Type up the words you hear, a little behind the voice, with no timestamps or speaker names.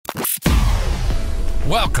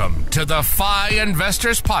Welcome to the FI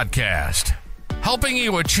Investors Podcast, helping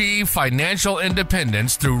you achieve financial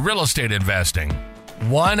independence through real estate investing,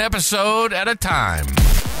 one episode at a time.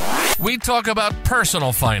 We talk about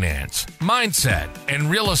personal finance, mindset, and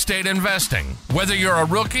real estate investing. Whether you're a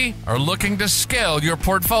rookie or looking to scale your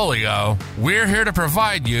portfolio, we're here to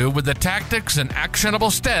provide you with the tactics and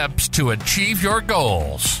actionable steps to achieve your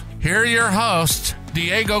goals. Here are your hosts,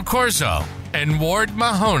 Diego Corzo and Ward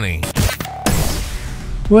Mahoney.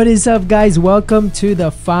 What is up, guys? Welcome to the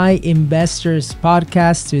FI Investors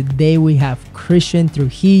Podcast. Today we have Cristian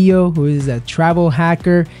Trujillo, who is a travel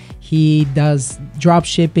hacker. He does drop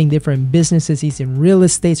shipping, different businesses. He's in real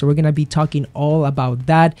estate. So we're going to be talking all about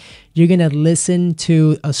that. You're going to listen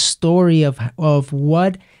to a story of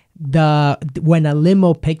what when a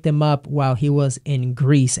limo picked him up while he was in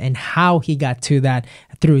Greece and how he got to that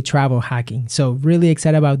through travel hacking. So really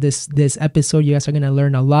excited about this episode. You guys are going to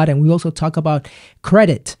learn a lot. And we also talk about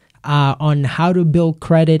credit, on how to build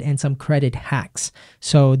credit and some credit hacks.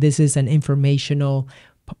 So this is an informational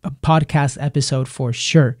podcast episode for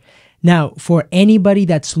sure. Now, for anybody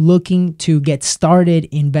that's looking to get started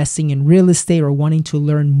investing in real estate or wanting to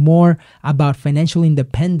learn more about financial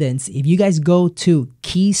independence, if you guys go to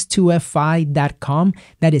keys2fi.com,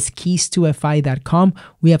 that is keys2fi.com,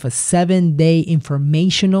 we have a 7-day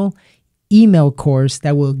informational email course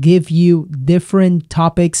that will give you different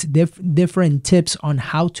topics, different tips on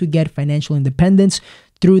how to get financial independence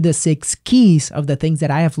through the 6 keys of the things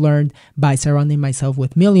that I have learned by surrounding myself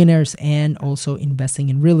with millionaires and also investing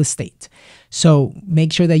in real estate. So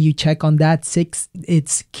make sure that you check on that. It's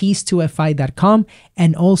keys2fi.com.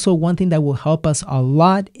 And also one thing that will help us a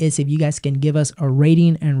lot is if you guys can give us a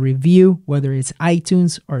rating and review, whether it's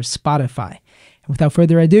iTunes or Spotify. And without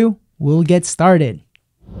further ado, we'll get started.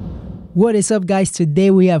 What is up, guys?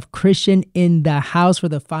 Today we have Cristian in the house for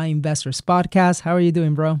the FI Investors Podcast. How are you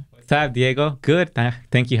doing, bro? What's up, Diego? Good.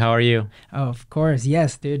 Thank you. How are you? Oh, of course.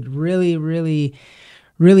 Yes, dude. Really, really,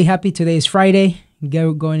 really happy. Today is Friday.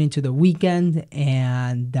 Going into the weekend.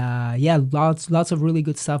 And lots of really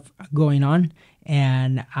good stuff going on.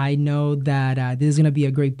 And I know that this is going to be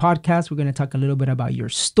a great podcast. We're going to talk a little bit about your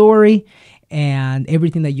story and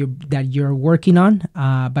everything that you're working on,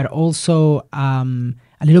 but also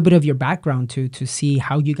a little bit of your background to see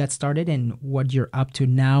how you got started and what you're up to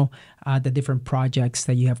now, the different projects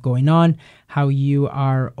that you have going on, how you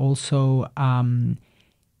are also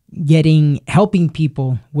helping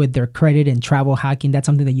people with their credit and travel hacking. That's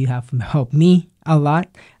something that you have helped me a lot.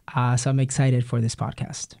 So I'm excited for this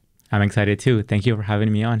podcast. I'm excited too. Thank you for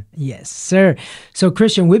having me on. Yes, sir. So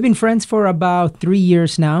Cristian, we've been friends for about 3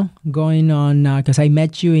 years now, going on, because I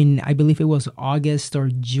met you in, I believe it was August or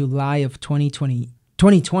July of 2020.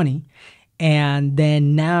 And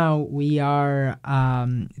then now we are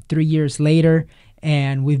 3 years later,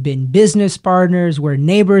 and we've been business partners. We're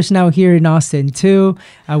neighbors now here in Austin too.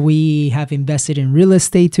 We have invested in real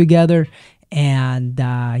estate together. And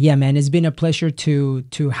man, it's been a pleasure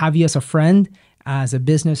to have you as a friend, as a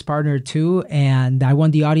business partner too. And I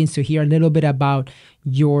want the audience to hear a little bit about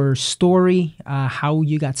your story, how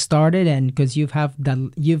you got started, and because you've had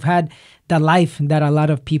the life that a lot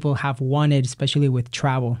of people have wanted, especially with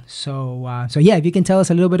travel. So if you can tell us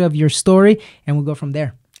a little bit of your story, and we'll go from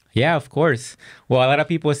there. Yeah, of course. Well, a lot of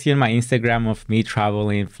people see on my Instagram of me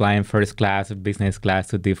traveling, flying first class or business class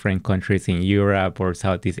to different countries in Europe or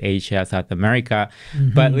Southeast Asia, South America.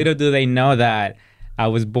 Mm-hmm. But little do they know that I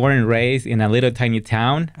was born and raised in a little tiny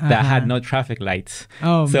town that had no traffic lights.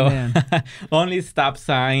 Oh, so, man. Only stop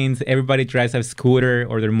signs. Everybody drives a scooter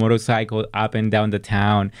or their motorcycle up and down the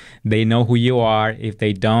town. They know who you are. If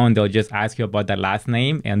they don't, they'll just ask you about the last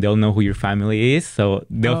name and they'll know who your family is. So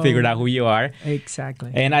they'll figure out who you are.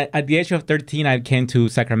 Exactly. And at the age of 13, I came to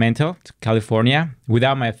Sacramento, to California,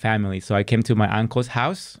 without my family. So I came to my uncle's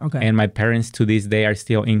house. Okay. And my parents to this day are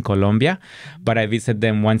still in Colombia. But I visit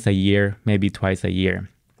them once a year, maybe twice a year.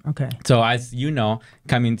 Okay. So as you know,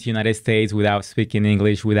 coming to the United States without speaking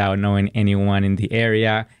English, without knowing anyone in the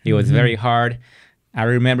area, it was very hard. I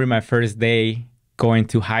remember my first day going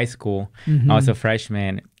to high school. I was a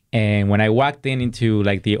freshman. And when I walked into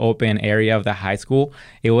like the open area of the high school,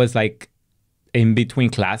 it was like in between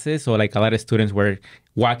classes. So like a lot of students were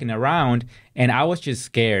walking around and I was just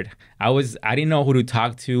scared. I didn't know who to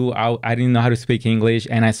talk to. I didn't know how to speak English.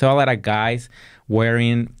 And I saw a lot of guys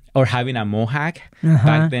wearing or having a mohawk.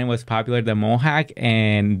 Back then was popular, the mohawk,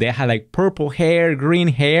 and they had like purple hair, green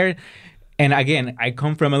hair. And again, I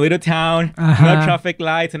come from a little town, no traffic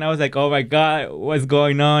lights, and I was like, oh my God, what's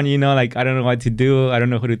going on? You know, like, I don't know what to do. I don't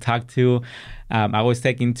know who to talk to. I was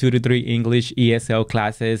taking 2 to 3 English ESL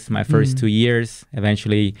classes my first 2 years.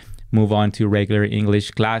 Eventually move on to regular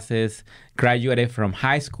English classes, graduated from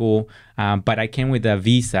high school, but I came with a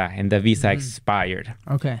visa, and the visa expired.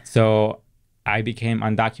 Okay. So I became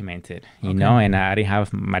undocumented, you know, and I didn't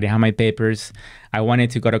have my papers. I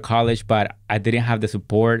wanted to go to college, but I didn't have the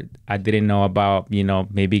support. I didn't know about, you know,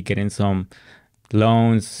 maybe getting some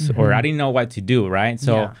loans, or I didn't know what to do, right?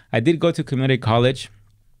 So I did go to community college,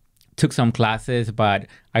 took some classes, but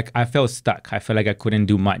I felt stuck. I felt like I couldn't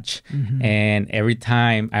do much. And every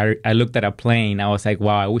time I looked at a plane, I was like,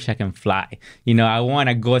 wow, I wish I can fly. You know, I want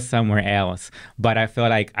to go somewhere else. But I felt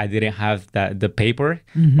like I didn't have the paper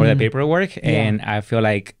or the paperwork. And I feel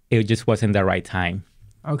like it just wasn't the right time.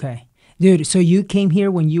 Okay. Dude, so you came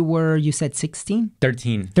here when you said 16?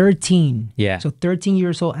 13. 13. Yeah. So 13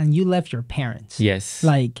 years old, and you left your parents. Yes.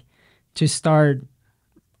 Like, to start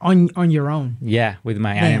on your own. Yeah, with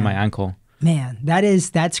my aunt and my uncle. Man,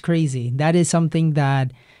 that's crazy. That is something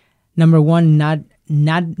that, number one, not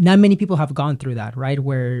many people have gone through that, right?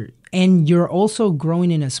 And you're also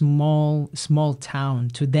growing in a small town,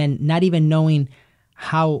 to then not even knowing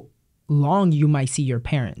how long you might see your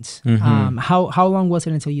parents. How long was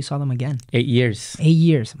it until you saw them again? 8 years. 8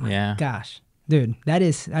 years. My gosh, dude, that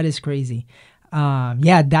is crazy.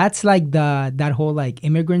 That's like that whole like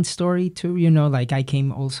immigrant story too. You know, like I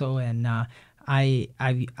came also, and I've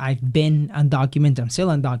been undocumented. I'm still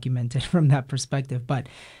undocumented from that perspective. But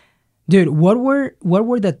dude, what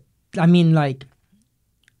were the, I mean, like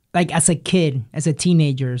as a kid, as a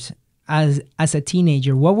teenager,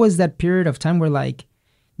 what was that period of time where, like,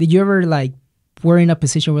 did you ever like were in a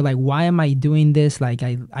position where, like, why am I doing this? Like,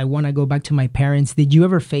 I want to go back to my parents. Did you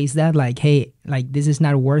ever face that? Like, hey, like, this is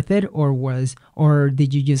not worth it? Or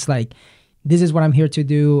did you just like, this is what I'm here to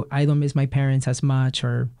do, I don't miss my parents as much?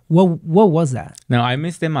 Or what was that? No, I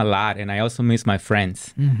miss them a lot. And I also miss my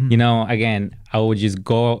friends. You know, again, I would just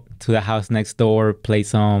go to the house next door, play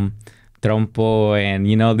some trompo and,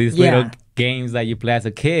 you know, these little games that you play as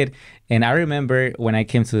a kid. And I remember when I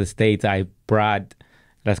came to the States, I brought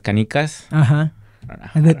las canicas.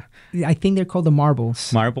 I think they're called the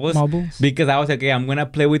marbles. Marbles? Because I was like, okay, I'm going to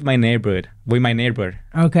play with my neighbor.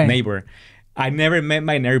 Okay. Neighbor. I never met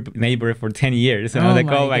my neighbor for 10 years. And I was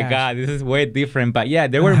like, oh my God, this is way different. But yeah,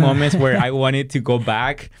 there were moments where I wanted to go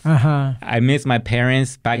back. I miss my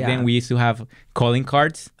parents. Back then, we used to have calling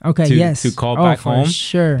cards to call back home.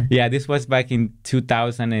 Sure. Yeah, this was back in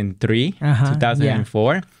 2003,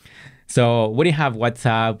 2004. So we didn't have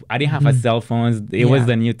WhatsApp. I didn't have a cell phone. It was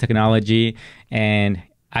the new technology. And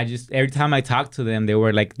I just, every time I talked to them, they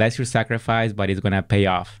were like, that's your sacrifice, but it's going to pay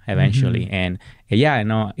off eventually. And yeah, I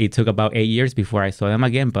know it took about 8 years before I saw them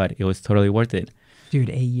again, but it was totally worth it. Dude,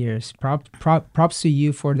 8 years. Props to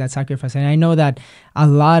you for that sacrifice. And I know that a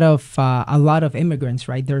lot of immigrants,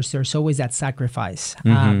 right? There's always that sacrifice.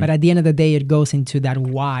 But at the end of the day, it goes into that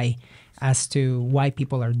why, as to why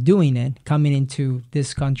people are doing it, coming into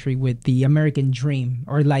this country with the American dream,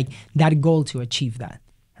 or like that goal to achieve that,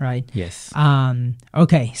 right? Yes.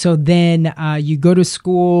 Okay, so then you go to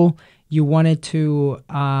school. You wanted to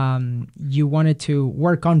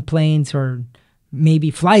work on planes, or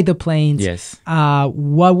maybe fly the planes. Yes.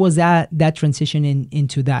 What was that transition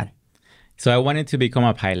into that? So I wanted to become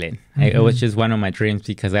a pilot. It was just one of my dreams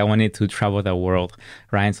because I wanted to travel the world,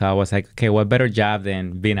 right? So I was like, okay, what better job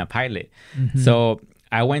than being a pilot? So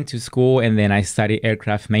I went to school and then I studied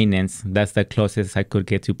aircraft maintenance. That's the closest I could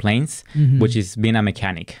get to planes, which is being a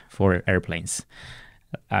mechanic for airplanes.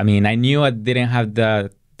 I mean, I knew I didn't have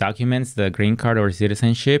the documents, the green card or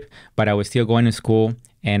citizenship, but I was still going to school,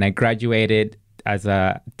 and I graduated as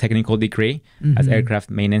a technical degree as aircraft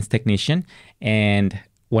maintenance technician. And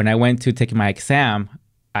when I went to take my exam,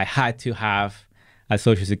 I had to have a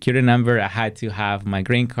social security number. I had to have my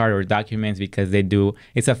green card or documents because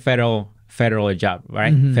it's a federal job,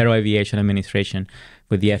 right? Federal Aviation Administration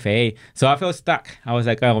with the FAA. So I felt stuck. I was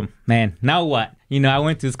like, oh man, now what? You know, I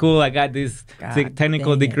went to school, I got this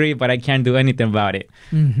technical degree, but I can't do anything about it.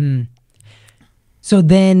 So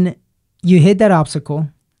then you hit that obstacle.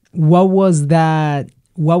 What was that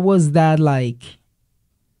like?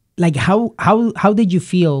 Like how did you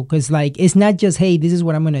feel? Because like, it's not just, hey, this is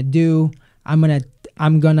what I'm gonna do. I'm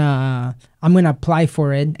gonna apply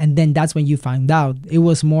for it, and then that's when you found out. It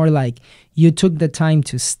was more like you took the time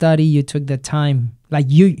to study. You took the time, like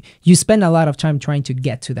you spent a lot of time trying to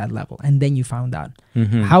get to that level, and then you found out.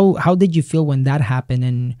 How did you feel when that happened?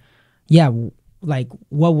 And like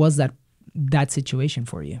what was that situation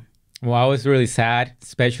for you? Well, I was really sad,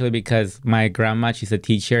 especially because my grandma, she's a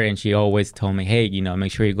teacher, and she always told me, hey, you know,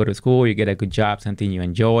 make sure you go to school, you get a good job, something you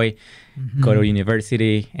enjoy, go to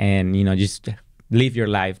university, and, you know, just live your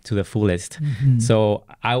life to the fullest. So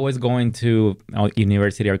I was going to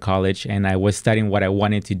university or college, and I was studying what I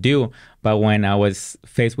wanted to do. But when I was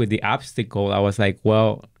faced with the obstacle, I was like,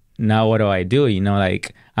 well, now what do I do? You know,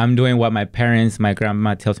 like I'm doing what my parents, my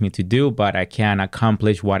grandma tells me to do, but I can't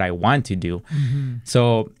accomplish what I want to do.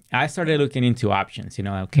 So I started looking into options, you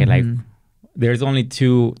know, okay, like there's only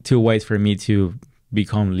two ways for me to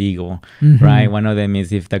become legal, right? One of them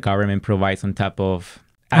is if the government provides some type of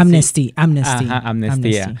amnesty,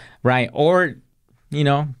 yeah, right? Or, you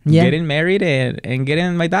know, getting married and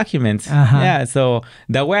getting my documents. Yeah, so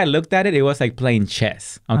the way I looked at it, it was like playing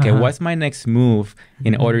chess. Okay, what's my next move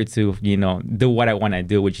in order to, you know, do what I want to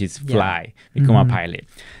do, which is fly, become a pilot.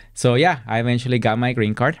 So yeah, I eventually got my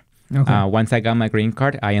green card. Once I got my green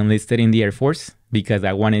card, I enlisted in the Air Force because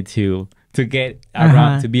I wanted to get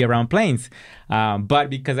around, to be around planes. But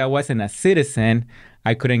because I wasn't a citizen,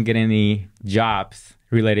 I couldn't get any jobs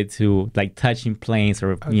related to like touching planes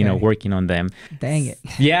or, you know, working on them. Dang it.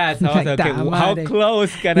 Yeah. So I was like, okay, how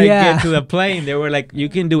close can I get to the plane? They were like, you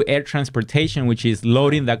can do air transportation, which is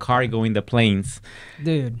loading the cargo in the planes.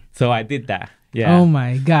 Dude. So I did that. Yeah. Oh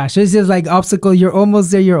my gosh. It's just like obstacle. You're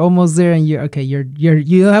almost there. And you're okay. You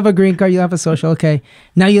don't have a green card. You have a social. Okay.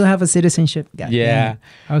 Now you have a citizenship. Yeah.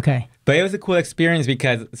 Okay. But it was a cool experience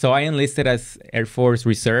because, so I enlisted as Air Force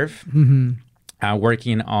Reserve,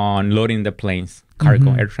 working on loading the planes,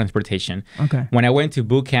 cargo, air transportation. Okay. When I went to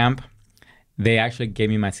boot camp, they actually gave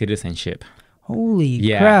me my citizenship. Holy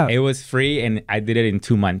crap. It was free and I did it in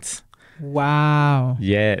 2 months. Wow.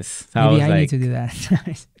 Yes. Maybe I need to do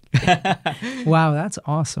that. Wow, that's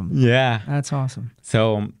awesome. Yeah. That's awesome.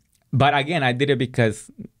 So, but again, I did it because,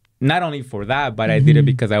 not only for that, but I did it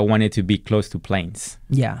because I wanted to be close to planes.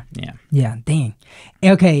 Yeah. Dang.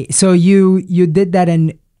 Okay, so you did that,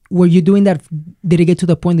 and were you doing that? Did it get to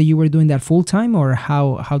the point that you were doing that full time, or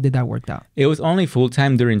how did that work out? It was only full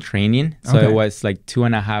time during training, so it was like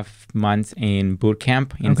 2.5 months in boot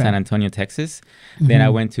camp in San Antonio, Texas. Then I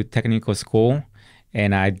went to technical school,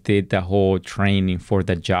 and I did the whole training for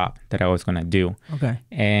the job that I was gonna do. Okay.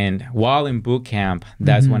 And while in boot camp,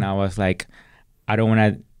 that's when I was like,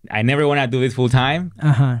 I never want to do this full time,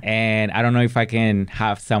 and I don't know if I can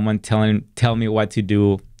have someone tell me what to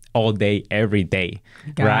do all day, every day,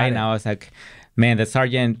 right? And I was like, man, the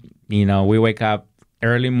sergeant, you know, we wake up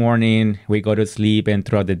early morning, we go to sleep, and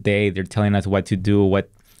throughout the day, they're telling us what to do,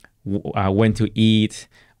 when to eat,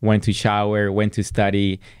 when to shower, when to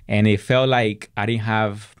study, and it felt like I didn't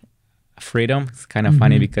have freedom. It's kind of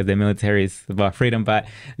funny because the military is about freedom, but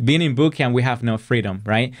being in boot camp, we have no freedom,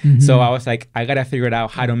 right? So I was like, I gotta figure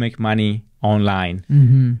out how to make money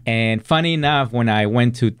online. And funny enough, when I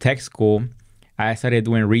went to tech school, I started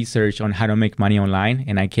doing research on how to make money online,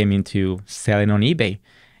 and I came into selling on eBay.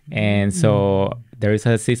 And so there is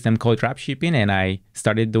a system called dropshipping, and I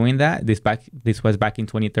started doing that. This was back in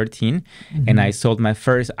 2013, and I sold my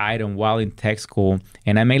first item while in tech school,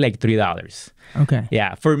 and I made like $3. Okay.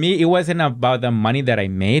 Yeah. For me, it wasn't about the money that I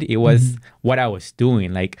made. It was what I was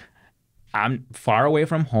doing. Like, I'm far away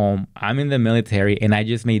from home. I'm in the military, and I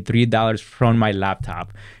just made $3 from my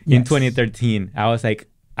laptop in 2013. I was like,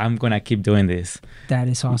 I'm going to keep doing this. That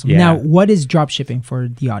is awesome. Yeah. Now, what is dropshipping for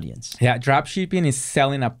the audience? Yeah, dropshipping is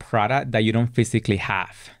selling a product that you don't physically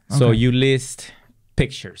have. So you list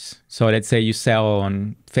pictures. So let's say you sell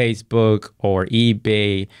on Facebook or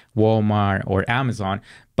eBay, Walmart, or Amazon,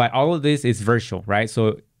 but all of this is virtual, right?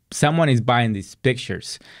 So someone is buying these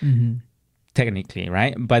pictures, technically,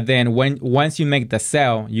 right? But then once you make the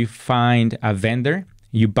sale, you find a vendor,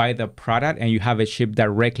 you buy the product, and you have it shipped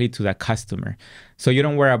directly to the customer. So you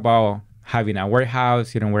don't worry about having a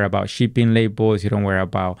warehouse, you don't worry about shipping labels, you don't worry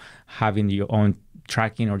about having your own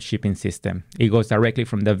tracking or shipping system. It goes directly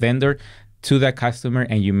from the vendor to the customer,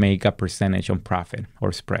 and you make a percentage on profit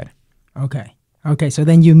or spread. Okay, so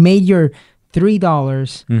then you made your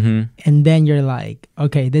 $3, and then you're like,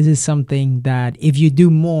 okay, this is something that if you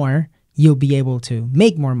do more, you'll be able to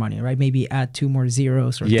make more money, right? Maybe add 2 more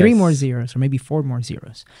zeros or 3 more zeros or maybe 4 more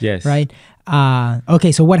zeros. Yes. Right?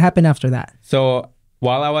 Okay, so what happened after that? So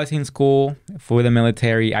while I was in school for the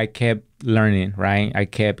military, I kept learning, right? I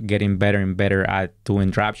kept getting better and better at doing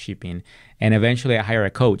drop shipping. And eventually I hired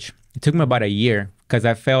a coach. It took me about a year because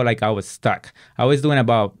I felt like I was stuck. I was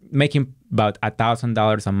making about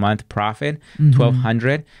 $1,000 a month profit,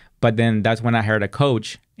 $1,200. But then that's when I hired a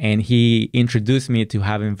coach, and he introduced me to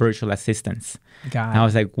having virtual assistants. And I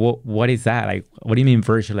was like, what is that? Like, what do you mean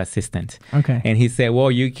virtual assistant? Okay. And he said,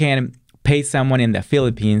 well, you can pay someone in the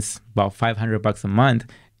Philippines about $500 a month,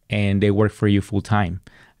 and they work for you full time.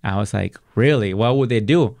 I was like, really? What would they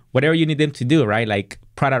do? Whatever you need them to do, right? Like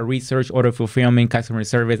product research, order fulfillment, customer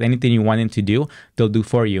service, anything you want them to do, they'll do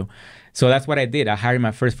for you. So that's what I did. I hired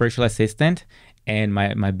my first virtual assistant, and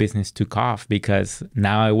my business took off because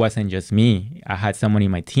now it wasn't just me. I had someone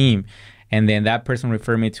in my team, and then that person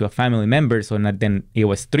referred me to a family member. So then it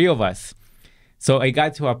was 3 of us. So it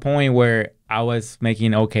got to a point where I was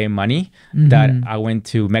making okay money that I went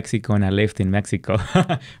to Mexico and I lived in Mexico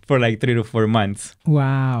for like 3 to 4 months.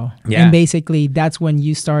 Wow. Yeah. And basically that's when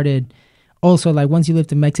you started also, like, once you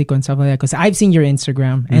lived in Mexico and stuff like that, because I've seen your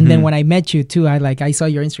Instagram. And then when I met you too, I saw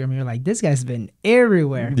your Instagram and you're like, this guy's been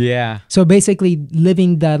everywhere. Yeah. So basically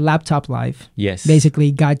living the laptop life Yes.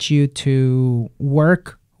 basically got you to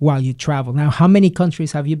work while you travel. Now, how many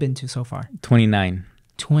countries have you been to so far? 29.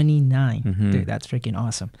 29. Dude, that's freaking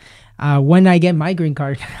awesome. When I get my green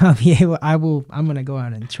card, I'm gonna go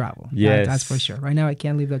out and travel. Yes. That's for sure. Right now I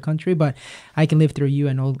can't leave the country, but I can live through you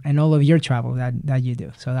and all of your travel that you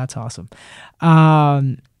do. So that's awesome.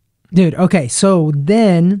 Dude, okay. So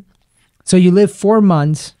you live 4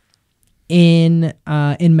 months in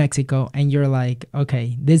Mexico, and you're like,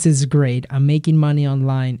 okay, this is great. I'm making money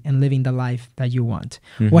online and living the life that you want.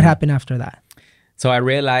 What happened after that? So I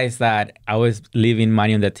realized that I was leaving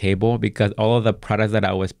money on the table because all of the products that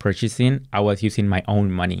I was purchasing, I was using my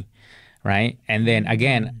own money, right? And then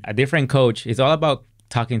again, a different coach, it's all about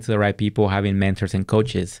talking to the right people, having mentors and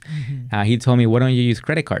coaches. He told me, why don't you use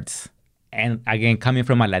credit cards? And again, coming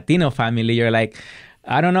from a Latino family, you're like,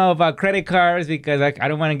 I don't know about credit cards because I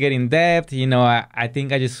don't want to get in debt. You know, I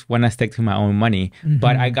think I just want to stick to my own money.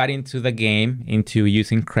 But I got into the game, into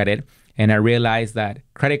using credit. And I realized that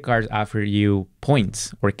credit cards offer you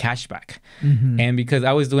points or cashback. And because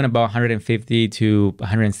I was doing about 150 to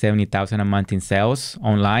 170,000 a month in sales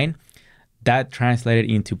online, that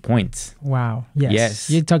translated into points. Wow. Yes.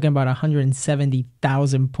 You're talking about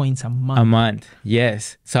 170,000 points a month. A month.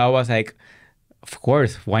 Yes. So I was like, of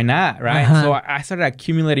course, why not, right? So I started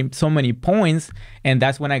accumulating so many points, and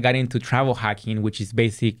that's when I got into travel hacking, which is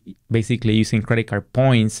basically using credit card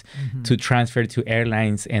points to transfer to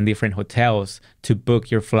airlines and different hotels to book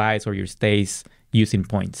your flights or your stays using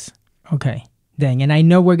points. Okay, dang. And I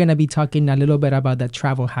know we're going to be talking a little bit about that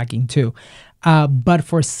travel hacking too. But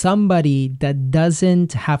for somebody that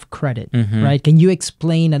doesn't have credit, right? Can you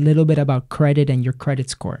explain a little bit about credit and your credit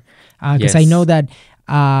score? Because I know that...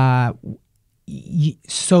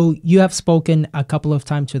 So you have spoken a couple of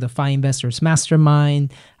times to the FI Investors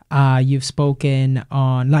Mastermind. You've spoken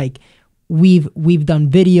on, like, we've done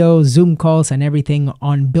videos, Zoom calls, and everything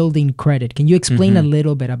on building credit. Can you explain a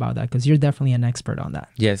little bit about that? Because you're definitely an expert on that.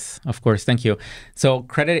 Yes, of course. Thank you. So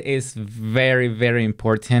credit is very, very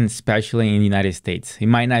important, especially in the United States. It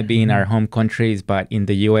might not be in our home countries, but in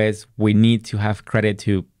the US, we need to have credit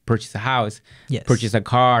to purchase a house, purchase a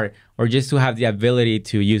car, or just to have the ability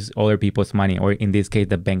to use other people's money, or in this case,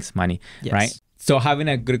 the bank's money, right? So having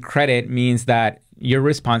a good credit means that you're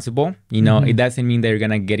responsible. You know, it doesn't mean that you're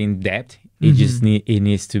gonna get in debt. It just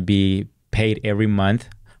needs to be paid every month,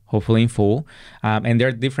 hopefully in full. And there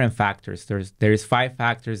are different factors. There's 5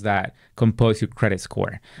 factors that compose your credit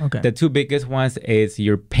score. Okay. The 2 biggest ones is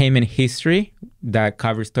your payment history, that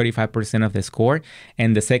covers 35% of the score.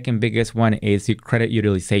 And the second biggest one is your credit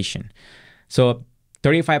utilization. So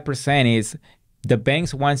 35% is the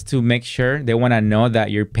banks wants to make sure, they want to know that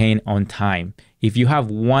you're paying on time. If you have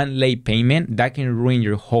one late payment, that can ruin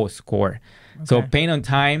your whole score. So paying on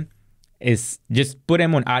time is just put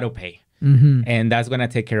them on auto pay. And that's going to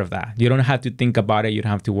take care of that. You don't have to think about it. You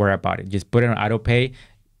don't have to worry about it. Just put it on auto pay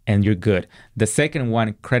and you're good. The second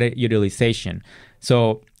one, credit utilization.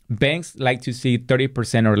 So banks like to see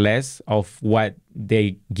 30% or less of what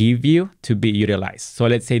they give you to be utilized. So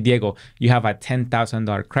let's say, Diego, you have a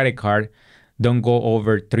 $10,000 credit card. Don't go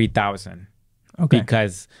over $3,000.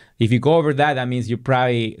 Because if you go over that, that means you're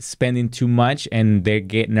probably spending too much and they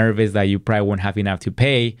get nervous that you probably won't have enough to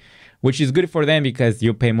pay, which is good for them because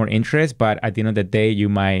you pay more interest. But at the end of the day, you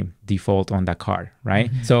might default on that card, right?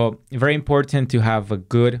 So very important to have a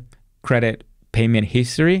good credit payment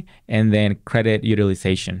history and then credit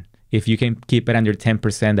utilization. If you can keep it under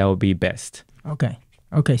 10%, that would be best. Okay.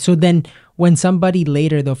 So then when somebody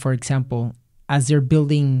later, though, for example, as they're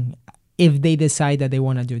building, if they decide that they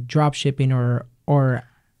want to do drop shipping or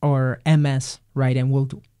MS, right?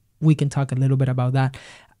 And we can talk a little bit about that.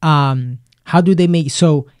 How do they make,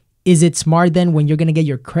 so is it smart then when you're going to get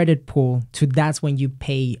your credit pool that's when you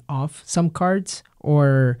pay off some cards,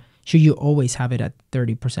 or should you always have it at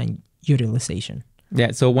 30% utilization?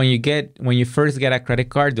 Yeah. So when you first get a credit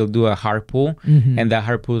card, they'll do a hard pull, and that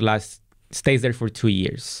hard pull lasts stays there for 2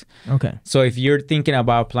 years. Okay. So if you're thinking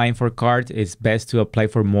about applying for cards, it's best to apply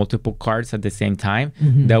for multiple cards at the same time.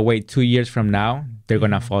 That way, 2 years from now, they're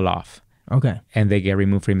going to fall off. Okay. And they get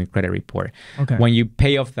removed from your credit report. Okay. When you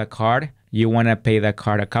pay off the card, you want to pay the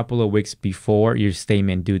card a couple of weeks before your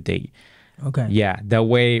statement due date. Okay. Yeah. That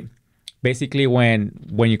way, basically, when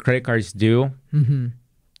your credit card is due,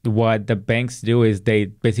 what the banks do is they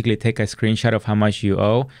basically take a screenshot of how much you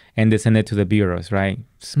owe and they send it to the bureaus, right?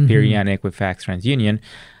 Experian, Equifax, TransUnion.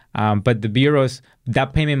 But the bureaus,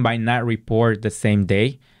 that payment might not report the same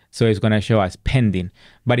day. So it's going to show as pending.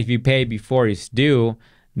 But if you pay before it's due,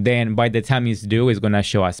 then by the time it's due, it's going to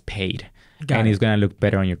show as paid. And it's going to look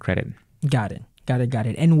better on your credit. Got it.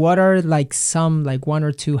 And what are like some, like 1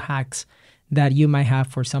 or 2 hacks that you might have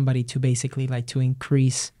for somebody to basically like to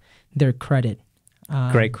increase their credit?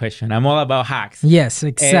 Great question. I'm all about hacks. Yes,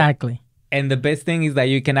 exactly. And the best thing is that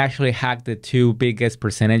you can actually hack the 2 biggest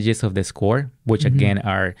percentages of the score, which again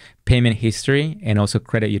are payment history and also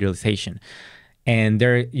credit utilization. And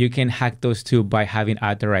there you can hack those 2 by having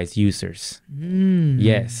authorized users.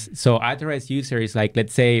 Yes. So authorized user is like,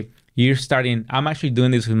 let's say you're starting, I'm actually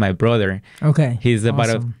doing this with my brother. Okay. He's about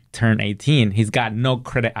to turn 18. He's got no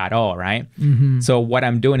credit at all, right? So what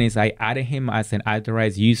I'm doing is I added him as an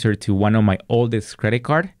authorized user to one of my oldest credit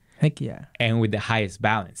card. Heck yeah. And with the highest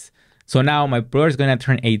balance. So now my brother's going to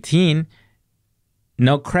turn 18,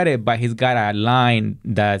 no credit, but he's got a line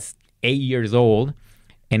that's 8 years old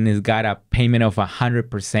and he's got a payment of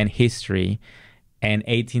 100% history and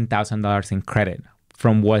 $18,000 in credit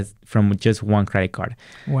from just one credit card.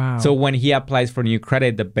 Wow. So when he applies for new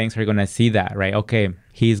credit, the banks are going to see that, right? Okay,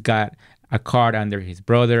 he's got a card under his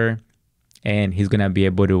brother and he's going to be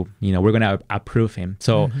able to, we're going to approve him.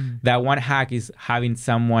 So that one hack is having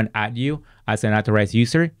someone add you as an authorized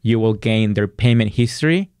user. You will gain their payment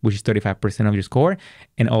history, which is 35% of your score,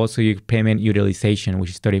 and also your payment utilization, which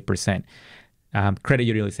is 30%. Credit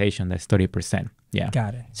utilization, that's 30%. Yeah.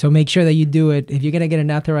 Got it. So make sure that you do it. If you're going to get an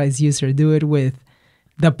authorized user, do it with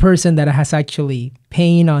the person that has actually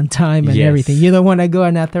paying on time and everything. You don't want to go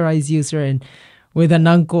an authorized user and with an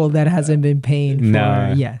uncle that hasn't been paying for.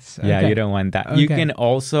 No. Yes. Yeah, Okay. you don't want that. Okay. You can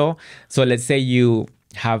also, so let's say you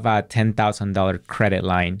have a $10,000 credit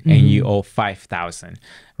line and you owe $5,000,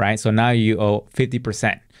 right? So now you owe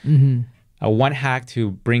 50%. One hack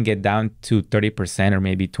to bring it down to 30% or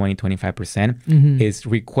maybe 25% is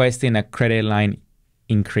requesting a credit line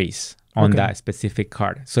increase on that specific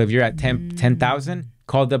card. So if you're at 10,000,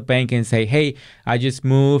 call the bank and say, hey, I just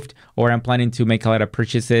moved or I'm planning to make a lot of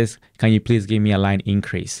purchases. Can you please give me a line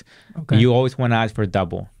increase? Okay. You always want to ask for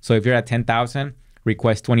double. So if you're at 10,000,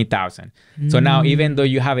 request 20,000. So now even though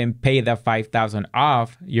you haven't paid that 5,000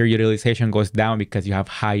 off, your utilization goes down because you have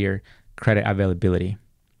higher credit availability.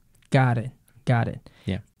 Got it.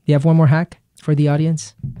 Yeah. You have one more hack for the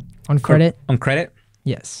audience on credit? On credit?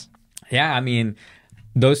 Yes. Yeah, I mean,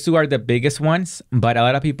 those 2 are the biggest ones, but a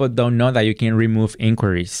lot of people don't know that you can remove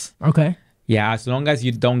inquiries. Okay. Yeah, as long as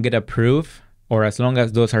you don't get approved or as long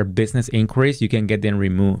as those are business inquiries, you can get them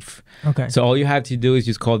removed. Okay. So all you have to do is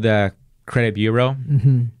just call the credit bureau,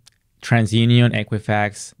 TransUnion,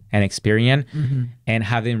 Equifax, and Experian, and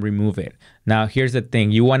have them remove it. Now, here's the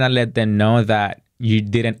thing. You want to let them know that you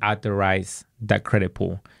didn't authorize that credit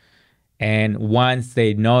pool. And once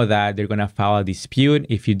they know that, they're going to file a dispute.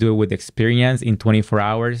 If you do it with Experian, in 24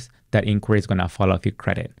 hours, that inquiry is going to fall off your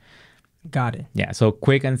credit. Got it. Yeah, so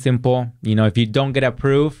quick and simple. If you don't get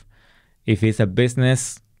approved, if it's a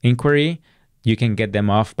business inquiry, you can get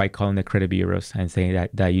them off by calling the credit bureaus and saying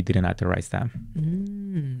that you didn't authorize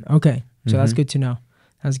them. Okay, so that's good to know.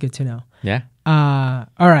 Yeah.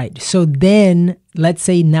 All right. So then let's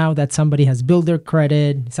say now that somebody has built their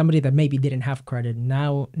credit, somebody that maybe didn't have credit,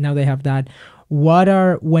 now they have that.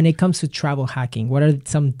 When it comes to travel hacking, what are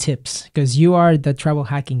some tips? Because you are the travel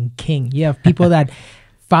hacking king. You have people that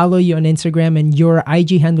follow you on Instagram and your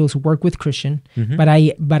IG handles work with Cristian, but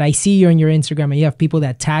I see you on your Instagram and you have people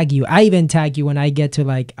that tag you. I even tag you when I get to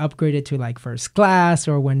like upgrade it to like first class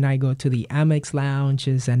or when I go to the Amex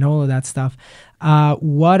lounges and all of that stuff.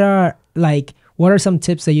 What are some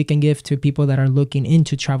tips that you can give to people that are looking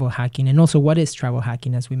into travel hacking? And also, what is travel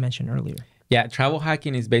hacking, as we mentioned earlier? Yeah, travel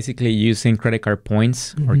hacking is basically using credit card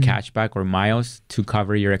points or cashback or miles to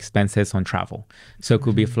cover your expenses on travel. So it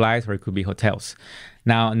could be flights or it could be hotels.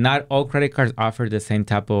 Now, not all credit cards offer the same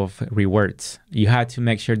type of rewards. You have to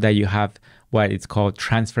make sure that you have what it's called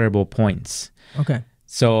transferable points. Okay.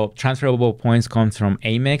 So transferable points comes from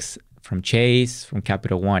Amex, from Chase, from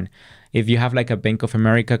Capital One. If you have like a Bank of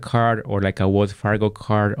America card or like a Wells Fargo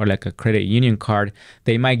card or like a credit union card,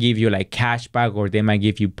 they might give you like cash back or they might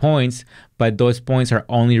give you points, but those points are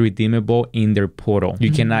only redeemable in their portal.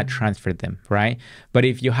 You cannot transfer them, right? But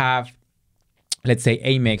if you have, let's say,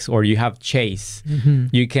 Amex or you have Chase,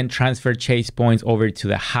 you can transfer Chase points over to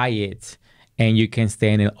the Hyatt and you can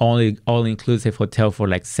stay in an all-inclusive hotel for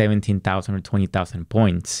like 17,000 or 20,000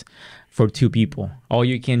 points for 2 people. All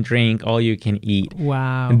you can drink, all you can eat.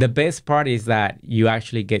 Wow. And the best part is that you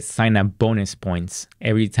actually get sign-up bonus points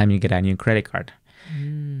every time you get a new credit card.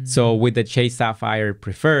 So with the Chase Sapphire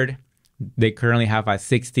Preferred, they currently have a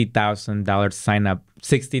 $60,000 sign-up,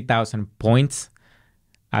 60,000 points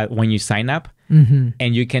when you sign up.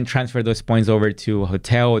 And you can transfer those points over to a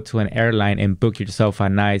hotel or to an airline and book yourself a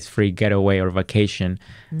nice free getaway or vacation.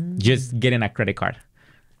 Just getting a credit card.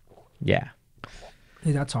 Yeah.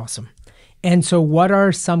 Hey, that's awesome. And so what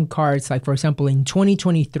are some cards, like for example, in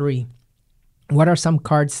 2023, what are some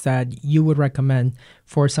cards that you would recommend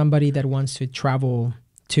for somebody that wants to travel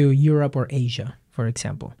to Europe or Asia, for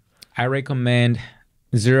example? I recommend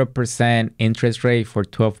 0% interest rate for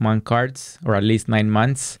 12-month cards or at least 9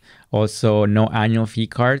 months. Also, no annual fee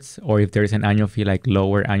cards, or if there's an annual fee, like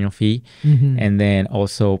lower annual fee. And then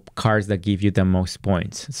also cards that give you the most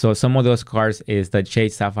points. So some of those cards is the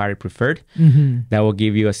Chase Sapphire Preferred. That will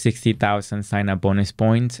give you a 60,000 sign-up bonus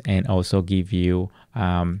points and also give you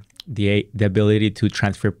the ability to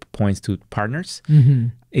transfer points to partners.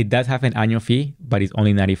 It does have an annual fee, but it's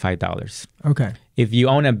only $95. Okay. If you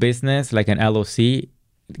own a business like an LLC,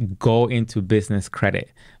 go into business credit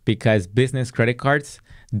because business credit cards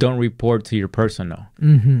don't report to your personal.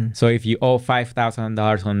 So if you owe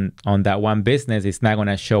 $5,000 on that one business, it's not going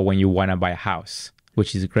to show when you want to buy a house,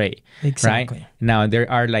 which is great. Exactly. Right? Now, there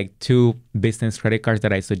are like 2 business credit cards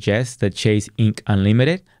that I suggest. The Chase Ink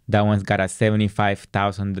Unlimited. That one's got a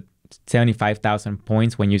 75,000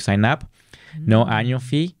 points when you sign up. No annual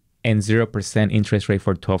fee and 0% interest rate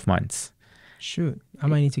for 12 months. Shoot, I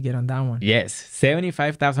might need to get on that one. Yes,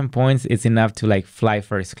 75,000 points is enough to like fly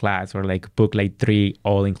first class or like book like 3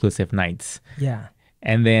 all-inclusive nights. Yeah.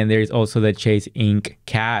 And then there's also the Chase Ink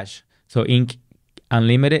Cash. So Ink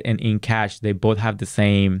Unlimited and Ink Cash, they both have the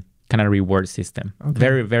same kind of reward system. Okay.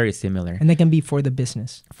 Very, very similar. And they can be for the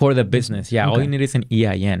business. For the business, yeah. Okay. All you need is an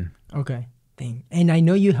EIN. Okay. Dang. And I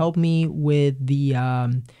know you helped me with the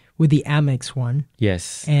Amex one.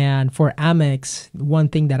 Yes. And for Amex, one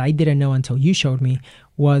thing that I didn't know until you showed me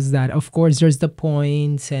was that, of course, there's the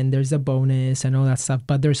points and there's a bonus and all that stuff,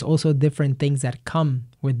 but there's also different things that come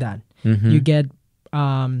with that. You get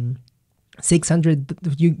 600,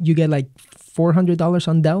 you get like $400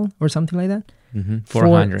 on Dell or something like that.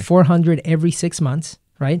 400. 400 every 6 months,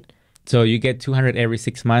 right? So you get 200 every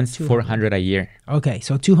 6 months, 400 a year. Okay,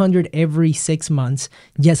 so 200 every 6 months,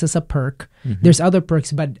 just as a perk. There's other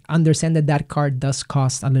perks, but understand that card does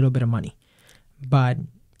cost a little bit of money. But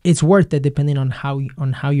it's worth it depending on how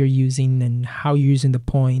you're using and how you're using the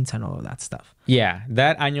points and all of that stuff. Yeah,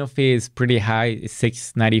 that annual fee is pretty high. It's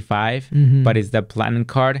 $695, but it's the platinum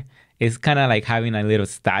card. It's kind of like having a little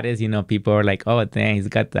status, you know, people are like, oh, dang, he's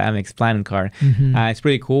got the Amex Platinum card. It's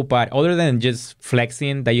pretty cool. But other than just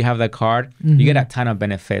flexing that you have the card, you get a ton of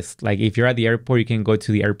benefits. Like if you're at the airport, you can go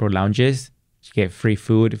to the airport lounges, you get free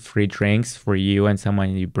food, free drinks for you and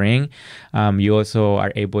someone you bring. You also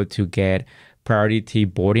are able to get priority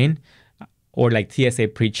boarding or like TSA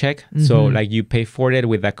pre-check. So like you pay for it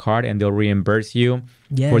with a card and they'll reimburse you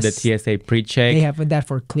for the TSA pre-check. They have that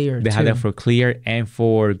for Clear They have that for Clear and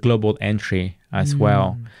for global entry as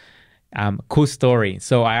well. Cool story.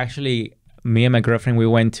 So me and my girlfriend, we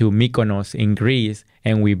went to Mykonos in Greece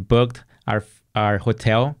and we booked our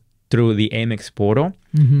hotel through the Amex portal.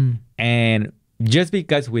 And just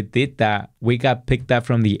because we did that, we got picked up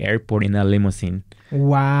from the airport in a limousine.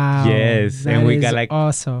 Wow. Yes. And we got like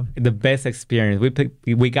awesome. The best experience.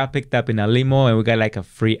 We got picked up in a limo and we got like a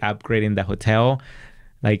free upgrade in the hotel.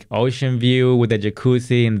 Like ocean view with a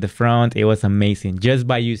jacuzzi in the front. It was amazing just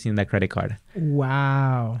by using the credit card.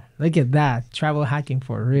 Wow. Look at that. Travel hacking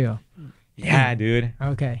for real. Yeah, dude.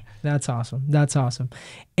 Okay. That's awesome. That's awesome.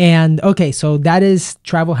 And okay, so that is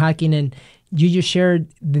travel hacking and you just shared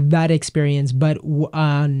that experience, but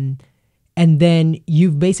and then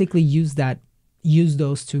you've basically used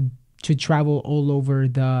those to travel all over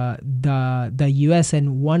the US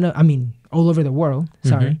and all over the world,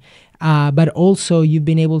 sorry. But also you've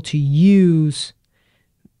been able to use,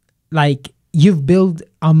 like you've built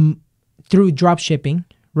through drop shipping,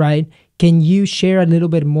 right? Can you share a little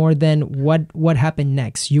bit more than what happened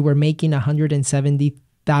next? You were making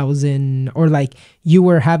 170,000 or like you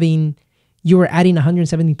you were adding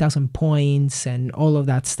 170,000 points and all of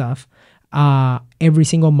that stuff every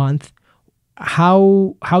single month.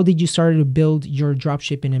 How did you start to build your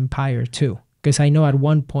dropshipping empire too? Because I know at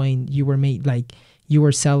one point you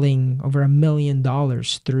were selling over $1 million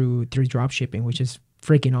through dropshipping, which is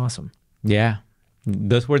freaking awesome. Yeah.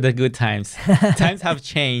 Those were the good times. Times have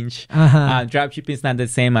changed. Dropshipping is not the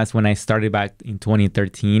same as when I started back in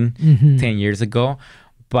 2013, 10 years ago.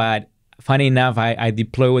 But funny enough, I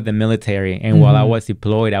deployed with the military. And while I was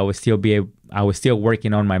deployed, I was still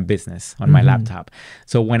working on my business on my laptop.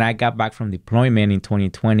 So when I got back from deployment in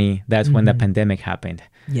 2020, that's when the pandemic happened.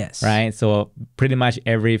 Yes. Right. So pretty much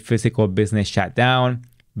every physical business shut down,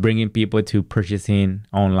 bringing people to purchasing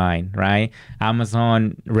online, right?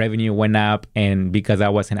 Amazon revenue went up, and because I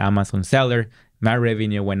was an Amazon seller, my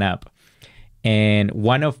revenue went up. And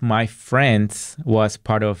one of my friends was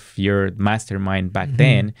part of your mastermind back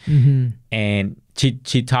then, and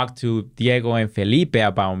she talked to Diego and Felipe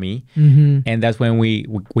about me, and that's when we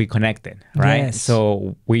connected, right? Yes.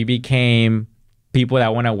 So we became people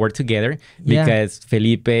that want to work together because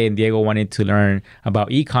Felipe and Diego wanted to learn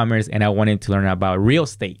about e-commerce, and I wanted to learn about real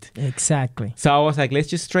estate. Exactly. So I was like, let's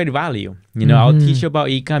just trade value. You know, I'll teach you about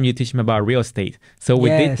e-com, you teach me about real estate. So we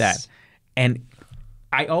did that. And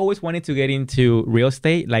I always wanted to get into real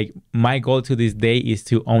estate. Like, my goal to this day is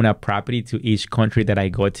to own a property to each country that I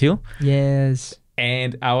go to. Yes.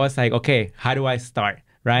 And I was like, okay, how do I start?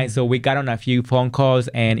 Right. So we got on a few phone calls,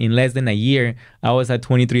 and in less than a year, I was at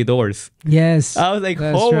 23 doors. Yes. I was like,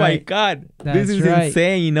 oh my God, this is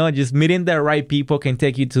insane. You know, just meeting the right people can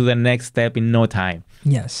take you to the next step in no time.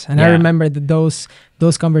 Yes. And I remember those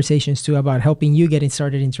conversations too about helping you getting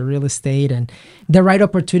started into real estate, and the right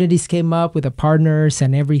opportunities came up with the partners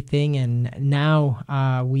and everything. And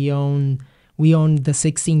now we own the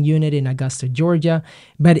 16 unit in Augusta, Georgia.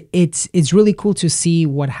 But it's really cool to see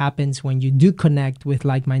what happens when you do connect with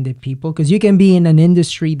like-minded people, because you can be in an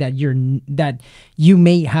industry that you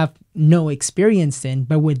may have no experience in,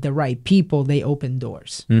 but with the right people, they open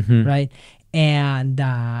doors, right? And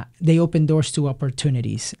they open doors to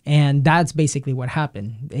opportunities. And that's basically what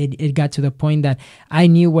happened. It got to the point that I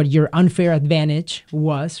knew what your unfair advantage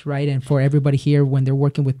was, right? And for everybody here, when they're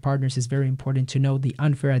working with partners, it's very important to know the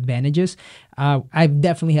unfair advantages. I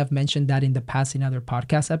definitely have mentioned that in the past in other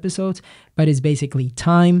podcast episodes, but it's basically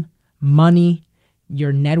time, money,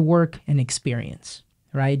 your network, and experience,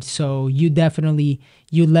 right? So you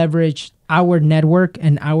leverage our network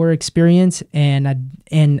and our experience, and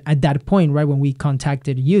at that point, right, when we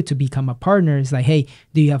contacted you to become a partner, it's like, hey,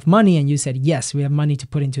 do you have money? And you said, yes, we have money to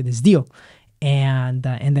put into this deal. And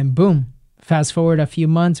then boom, fast forward a few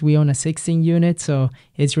months, we own a 16 unit, so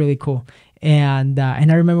it's really cool. And I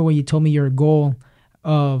remember when you told me your goal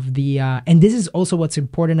of the and this is also what's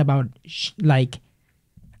important about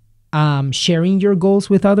sharing your goals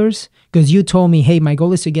with others, because you told me, hey, my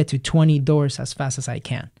goal is to get to 20 doors as fast as I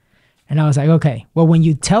can. And I was like, okay, well, when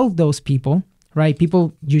you tell those people, right,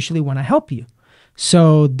 people usually want to help you.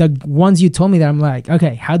 So the ones you told me that, I'm like,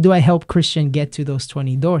 okay, how do I help Cristian get to those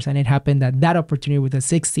 20 doors? And it happened that opportunity with the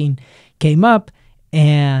 16 came up,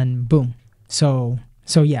 and boom. So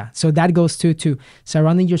that goes to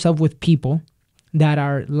surrounding yourself with people that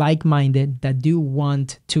are like-minded, that do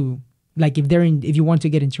want to, like, if you want to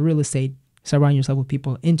get into real estate, surround yourself with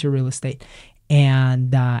people into real estate.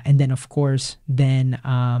 And then, of course,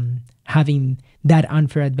 having that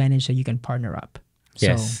unfair advantage that you can partner up.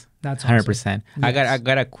 Yes, so that's 100%. Yes. I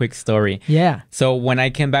got a quick story. Yeah. So when I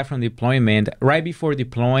came back from deployment, right before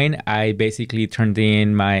deploying, I basically turned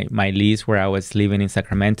in my lease where I was living in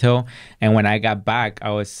Sacramento. And when I got back, I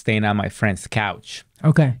was staying on my friend's couch.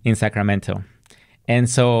 Okay. In Sacramento. And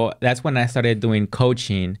so that's when I started doing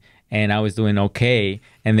coaching, and I was doing okay.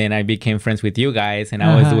 And then I became friends with you guys, and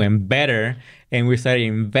I was doing better. And we started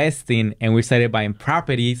investing, and we started buying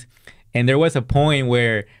properties. And there was a point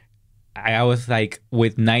where I was like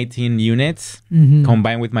with 19 units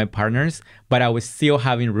combined with my partners, but I was still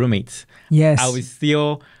having roommates. Yes. I was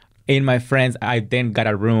still in my friends. I then got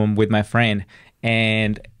a room with my friend,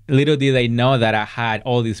 and little did they know that I had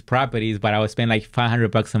all these properties, but I was spending like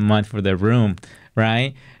 $500 a month for the room,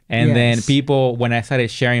 right? And then people, when I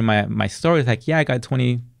started sharing my stories, like, yeah, I got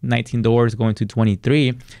 19 doors going to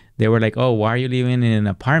 23. They were like, oh, why are you living in an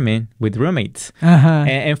apartment with roommates?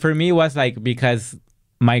 And for me, it was like, because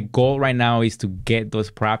my goal right now is to get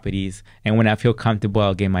those properties. And when I feel comfortable,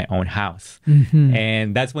 I'll get my own house.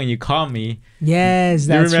 And that's when you call me. Yes,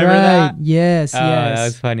 that's right. That? Yes, yes. That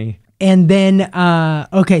was funny. And then,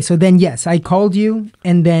 okay, so then, yes, I called you,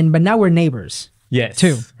 but now we're neighbors. Yes.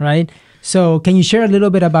 Too, right? So can you share a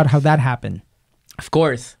little bit about how that happened? Of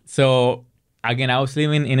course. So again, I was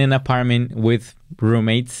living in an apartment with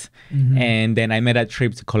roommates, and then I made a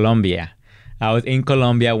trip to Colombia. I was in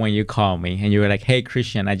Colombia when you called me, and you were like, "Hey,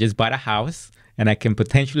 Christian, I just bought a house, and I can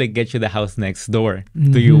potentially get you the house next door.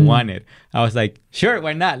 Do you want it?" I was like, "Sure,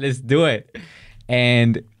 why not? Let's do it."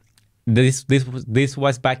 And this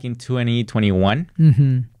was back in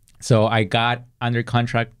 2021. So I got under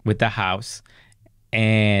contract with the house,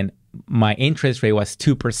 and my interest rate was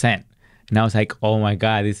 2%. And I was like, "Oh my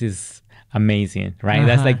God, this is amazing," right?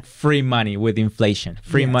 That's like free money with inflation,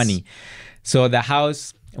 free money. So the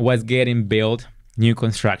house was getting built, new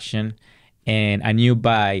construction, and I knew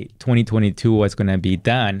by 2022 was going to be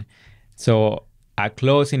done. So at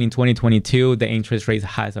closing in 2022, the interest rate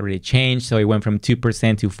has already changed. So it went from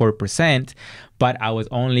 2% to 4%, but I was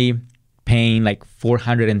only paying like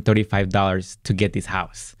 $435 to get this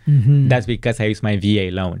house. That's because I used my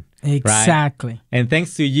VA loan. Exactly. Right? And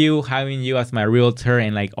thanks to you, having you as my realtor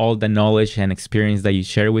and like all the knowledge and experience that you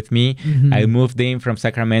share with me, I moved in from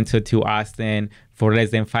Sacramento to Austin for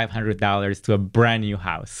less than $500 to a brand new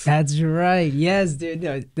house. That's right. Yes, dude.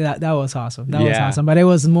 That was awesome. That was awesome. But it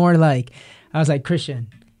was more like, I was like, "Christian,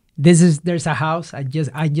 there's a house. I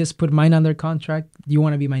just put mine under contract. You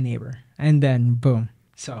want to be my neighbor?" And then boom.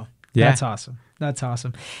 So that's awesome. That's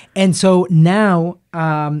awesome. And so now,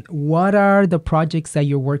 what are the projects that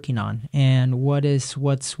you're working on, and what's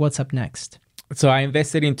up next? So I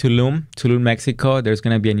invested in Tulum, Mexico. There's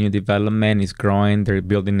going to be a new development. It's growing. They're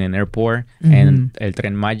building an airport and El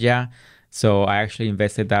Tren Maya. So I actually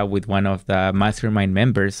invested that with one of the mastermind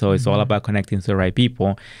members. So it's all about connecting to the right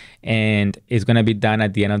people. And it's going to be done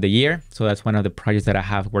at the end of the year. So that's one of the projects that I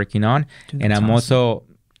have working on. Dude, and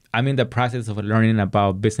I'm in the process of learning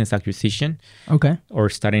about business acquisition. Okay. Or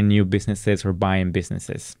starting new businesses or buying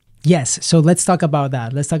businesses. Yes. So let's talk about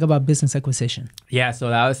that. Let's talk about business acquisition. Yeah. So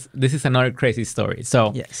this is another crazy story.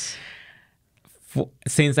 So yes,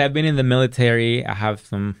 since I've been in the military, I have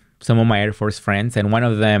some of my Air Force friends, and one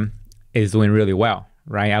of them is doing really well,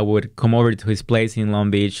 right? I would come over to his place in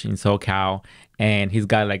Long Beach in SoCal, and he's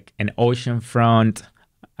got like an oceanfront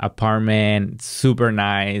apartment, super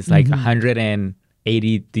nice, like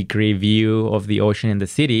 180-degree view of the ocean in the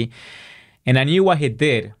city. And I knew what he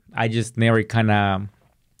did. I just never kind of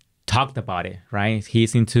talked about it, right?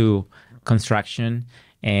 He's into construction,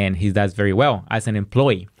 and he does very well as an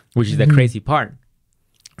employee, which is the crazy part.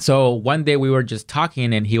 So one day we were just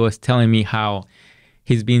talking, and he was telling me how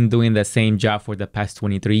he's been doing the same job for the past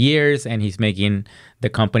 23 years, and he's making the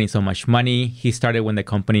company so much money. He started when the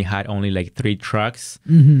company had only like 3 trucks,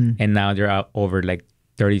 and now they're up over like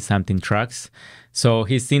 30-something trucks. So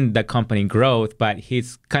he's seen the company growth, but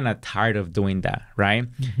he's kind of tired of doing that, right?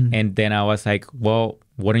 And then I was like, "Well,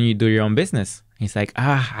 why don't you do your own business?" He's like,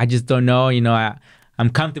 "I just don't know. I'm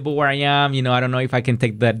comfortable where I am. I don't know if I can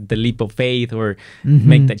take the leap of faith or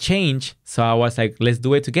make the change." So I was like, "Let's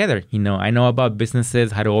do it together. I know about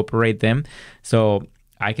businesses, how to operate them. So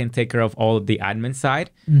I can take care of all of the admin side.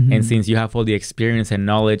 And since you have all the experience and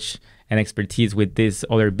knowledge and expertise with this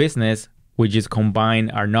other business, we just combine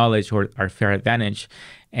our knowledge or our fair advantage,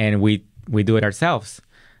 and we do it ourselves."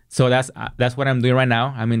 So that's what I'm doing right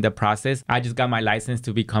now. I'm in the process. I just got my license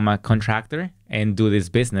to become a contractor and do this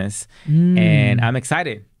business. And I'm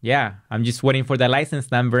excited. Yeah, I'm just waiting for the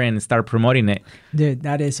license number and start promoting it. Dude,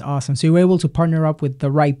 that is awesome. So you're able to partner up with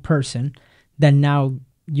the right person. Then now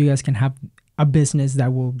you guys can have a business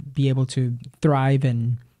that will be able to thrive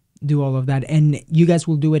and do all of that. And you guys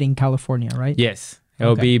will do it in California, right? Yes.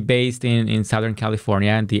 It'll be based in Southern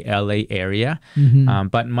California, in the LA area.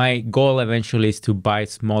 But my goal eventually is to buy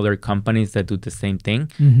smaller companies that do the same thing,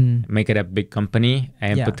 make it a big company,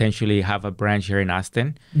 and potentially have a branch here in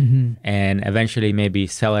Austin. And eventually maybe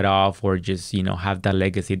sell it off, or just, have that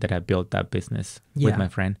legacy that I built that business with my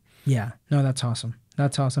friend. Yeah. No, that's awesome.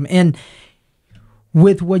 That's awesome. And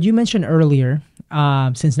with what you mentioned earlier,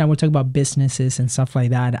 since now we're talking about businesses and stuff like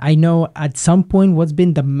that, I know at some point what's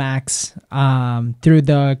been the max through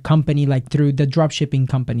the company, like through the dropshipping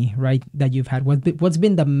company, right, that you've had? What's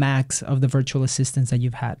been the max of the virtual assistants that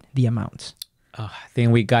you've had, the amounts? I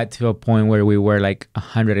think we got to a point where we were like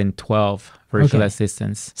 112 virtual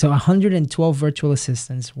assistants. So 112 virtual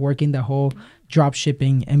assistants working the whole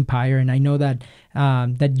dropshipping empire. And I know that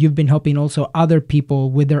that you've been helping also other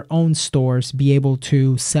people with their own stores be able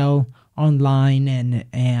to sell online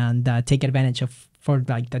and take advantage of for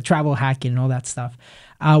like the travel hacking and all that stuff.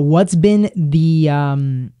 What's been the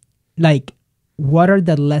what are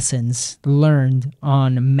the lessons learned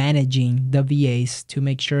on managing the VAs to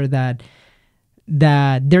make sure that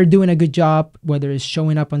they're doing a good job, whether it's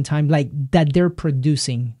showing up on time, like that they're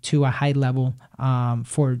producing to a high level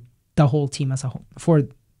for the whole team as a whole, for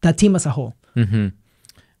the team as a whole? Mm-hmm.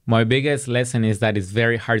 My biggest lesson is that it's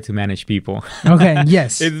very hard to manage people. Okay,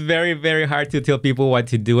 yes. It's very, very hard to tell people what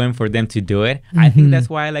to do and for them to do it. I think that's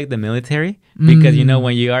why I like the military, because, you know,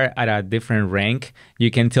 when you are at a different rank, you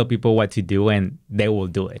can tell people what to do and they will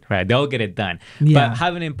do it, right? They'll get it done. Yeah. But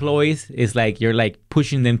having employees is like, you're like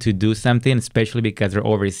pushing them to do something, especially because they're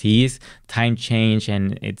overseas, time change,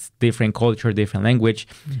 and it's different culture, different language.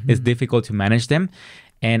 It's difficult to manage them.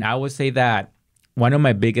 And I would say that one of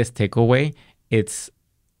my biggest takeaway, it's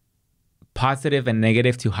positive and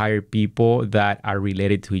negative to hire people that are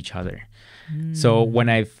related to each other. So when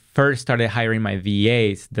I first started hiring my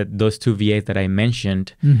VAs, those two VAs that I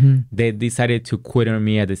mentioned, they decided to quit on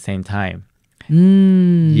me at the same time.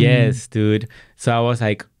 Yes, dude. So I was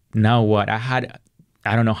like, now what? I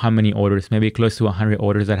don't know how many orders, maybe close to 100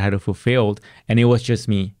 orders that I had to fulfill, and it was just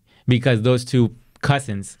me because those two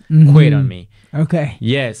cousins quit on me. Okay.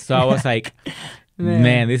 Yes. So I was like,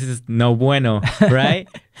 man, this is no bueno, right?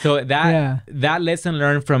 So that lesson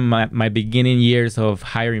learned from my beginning years of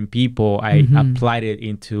hiring people, I applied it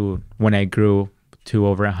into when I grew to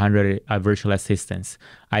over 100 virtual assistants.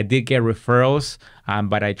 I did get referrals,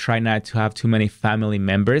 but I try not to have too many family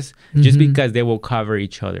members just because they will cover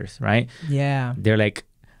each other's, right? Yeah. They're like,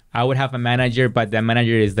 I would have a manager, but the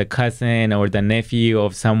manager is the cousin or the nephew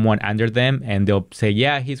of someone under them. And they'll say,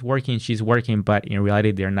 yeah, he's working, she's working. But in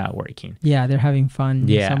reality, they're not working. Yeah, they're having fun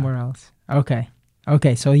somewhere else. Okay.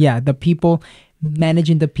 Okay. So yeah, the people,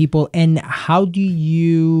 managing the people. And how do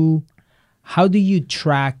you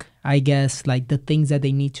track, I guess, like the things that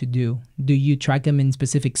they need to do? Do you track them in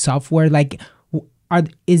specific software? Like,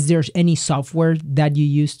 is there any software that you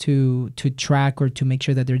use to track or to make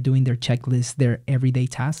sure that they're doing their checklists, their everyday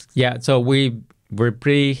tasks? Yeah, so we're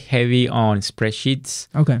pretty heavy on spreadsheets,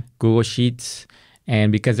 Google Sheets, and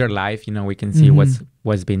because they're live, you know, we can see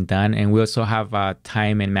what's been done. And we also have a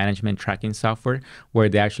time and management tracking software where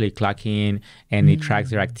they actually clock in and it tracks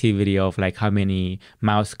their activity of like how many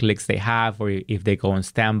mouse clicks they have or if they go on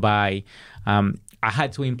standby. I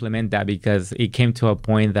had to implement that because it came to a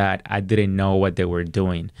point that I didn't know what they were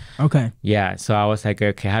doing. Okay. Yeah. So I was like,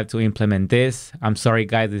 okay, I have to implement this. I'm sorry,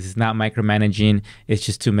 guys. This is not micromanaging. It's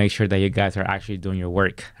just to make sure that you guys are actually doing your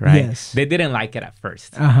work, right? Yes. They didn't like it at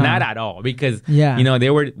first. Not at all. Because, you know,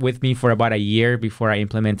 they were with me for about a year before I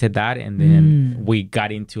implemented that. And then we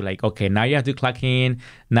got into like, okay, now you have to clock in.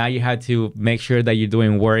 Now you have to make sure that you're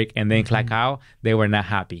doing work and then clock out. They were not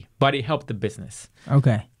happy. But it helped the business.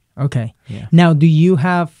 Okay. Okay. Yeah. Now, do you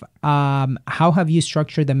have, how have you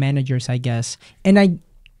structured the managers, I guess? And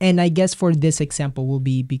I guess for this example will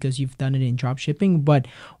be because you've done it in drop shipping, but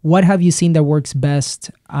what have you seen that works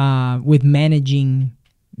best with managing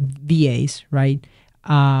VAs, right?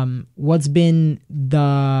 What's been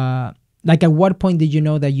like at what point did you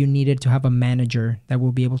know that you needed to have a manager that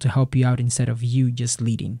will be able to help you out instead of you just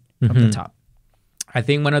leading from the top? I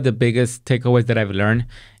think one of the biggest takeaways that I've learned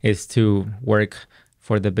is to work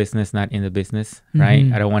for the business, not in the business,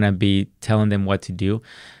 right? I don't want to be telling them what to do.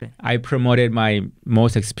 I promoted my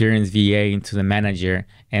most experienced VA into the manager,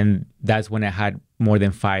 and that's when I had more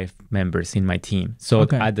than 5 members in my team. So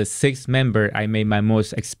at the 6th member, I made my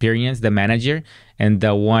most experienced the manager, and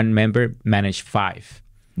the 1 member managed 5.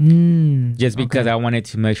 Just because I wanted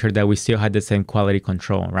to make sure that we still had the same quality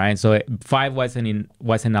control, right? So 5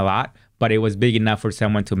 wasn't a lot, but it was big enough for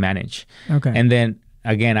someone to manage. And then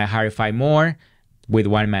again, I hired 5 more with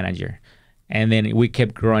 1 manager, and then we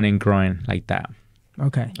kept growing and growing like that.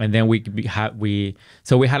 And then we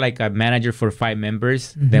had like a manager for 5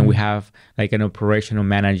 members. Then we have like an operational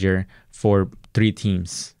manager for 3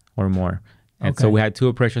 teams or more. And so we had 2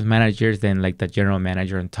 operations managers, then like the general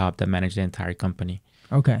manager on top that managed the entire company.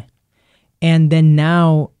 Okay. And then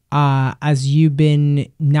now, as you've been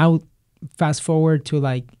now fast forward to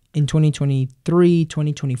like in 2023,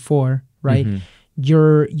 2024, right?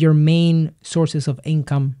 Your main sources of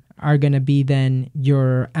income are going to be then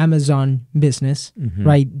your Amazon business,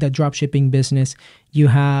 right? The drop shipping business. You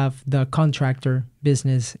have the contractor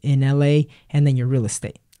business in LA, and then your real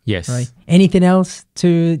estate. Yes. Right. Anything else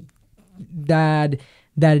to that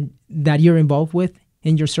you're involved with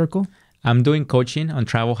in your circle? I'm doing coaching on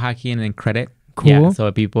travel hacking and credit. Cool. Yeah, so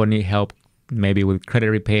if people need help maybe with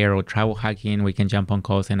credit repair or travel hacking, we can jump on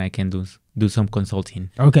calls and I can do some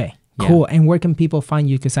consulting. Okay. Cool. And where can people find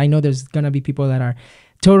you? Because I know there's going to be people that are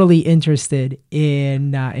totally interested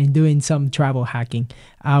in doing some travel hacking.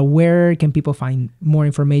 Where can people find more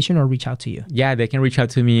information or reach out to you? Yeah, they can reach out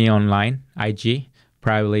to me online, IG,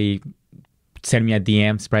 probably send me a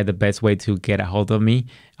DM. It's probably the best way to get a hold of me.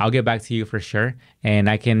 I'll get back to you for sure. And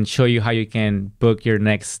I can show you how you can book your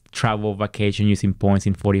next travel vacation using points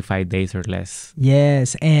in 45 days or less.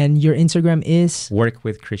 Yes. And your Instagram is? Work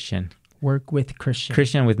with Cristian. Work with Cristian.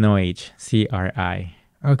 Cristian with no H. C-R-I.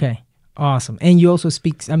 Okay. Awesome. And you also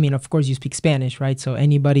speak, I mean, of course you speak Spanish, right? So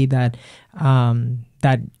anybody that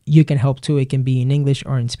you can help too, it can be in English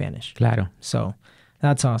or in Spanish. Claro. So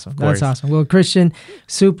that's awesome. That's awesome. Well, Cristian,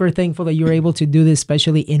 super thankful that you were able to do this,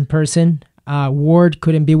 especially in person. Ward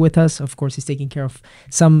couldn't be with us. Of course, he's taking care of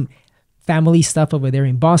some family stuff over there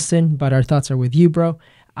in Boston, but our thoughts are with you, bro.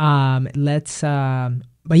 But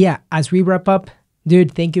yeah, as we wrap up,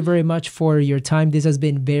 dude, thank you very much for your time. This has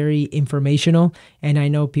been very informational, and I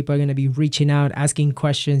know people are going to be reaching out, asking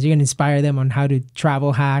questions. You're going to inspire them on how to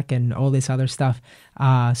travel hack and all this other stuff.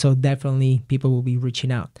 So definitely people will be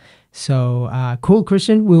reaching out. So cool,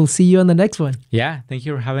 Cristian. We'll see you on the next one. Yeah, thank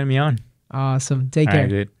you for having me on. Awesome. Take care. All right,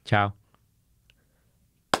 dude. Ciao.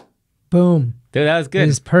 Boom. Dude, that was good.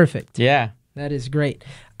 This is perfect. Yeah. That is great.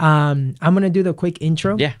 I'm going to do the quick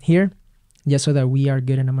intro here. Just so that we are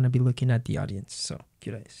good, and I'm going to be looking at the audience. So,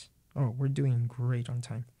 guys. Oh, we're doing great on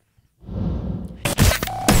time.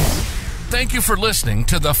 Thank you for listening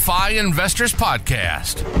to the FI Investors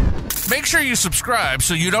Podcast. Make sure you subscribe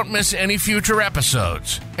so you don't miss any future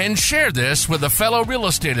episodes. And share this with a fellow real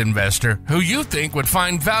estate investor who you think would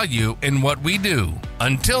find value in what we do.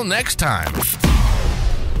 Until next time.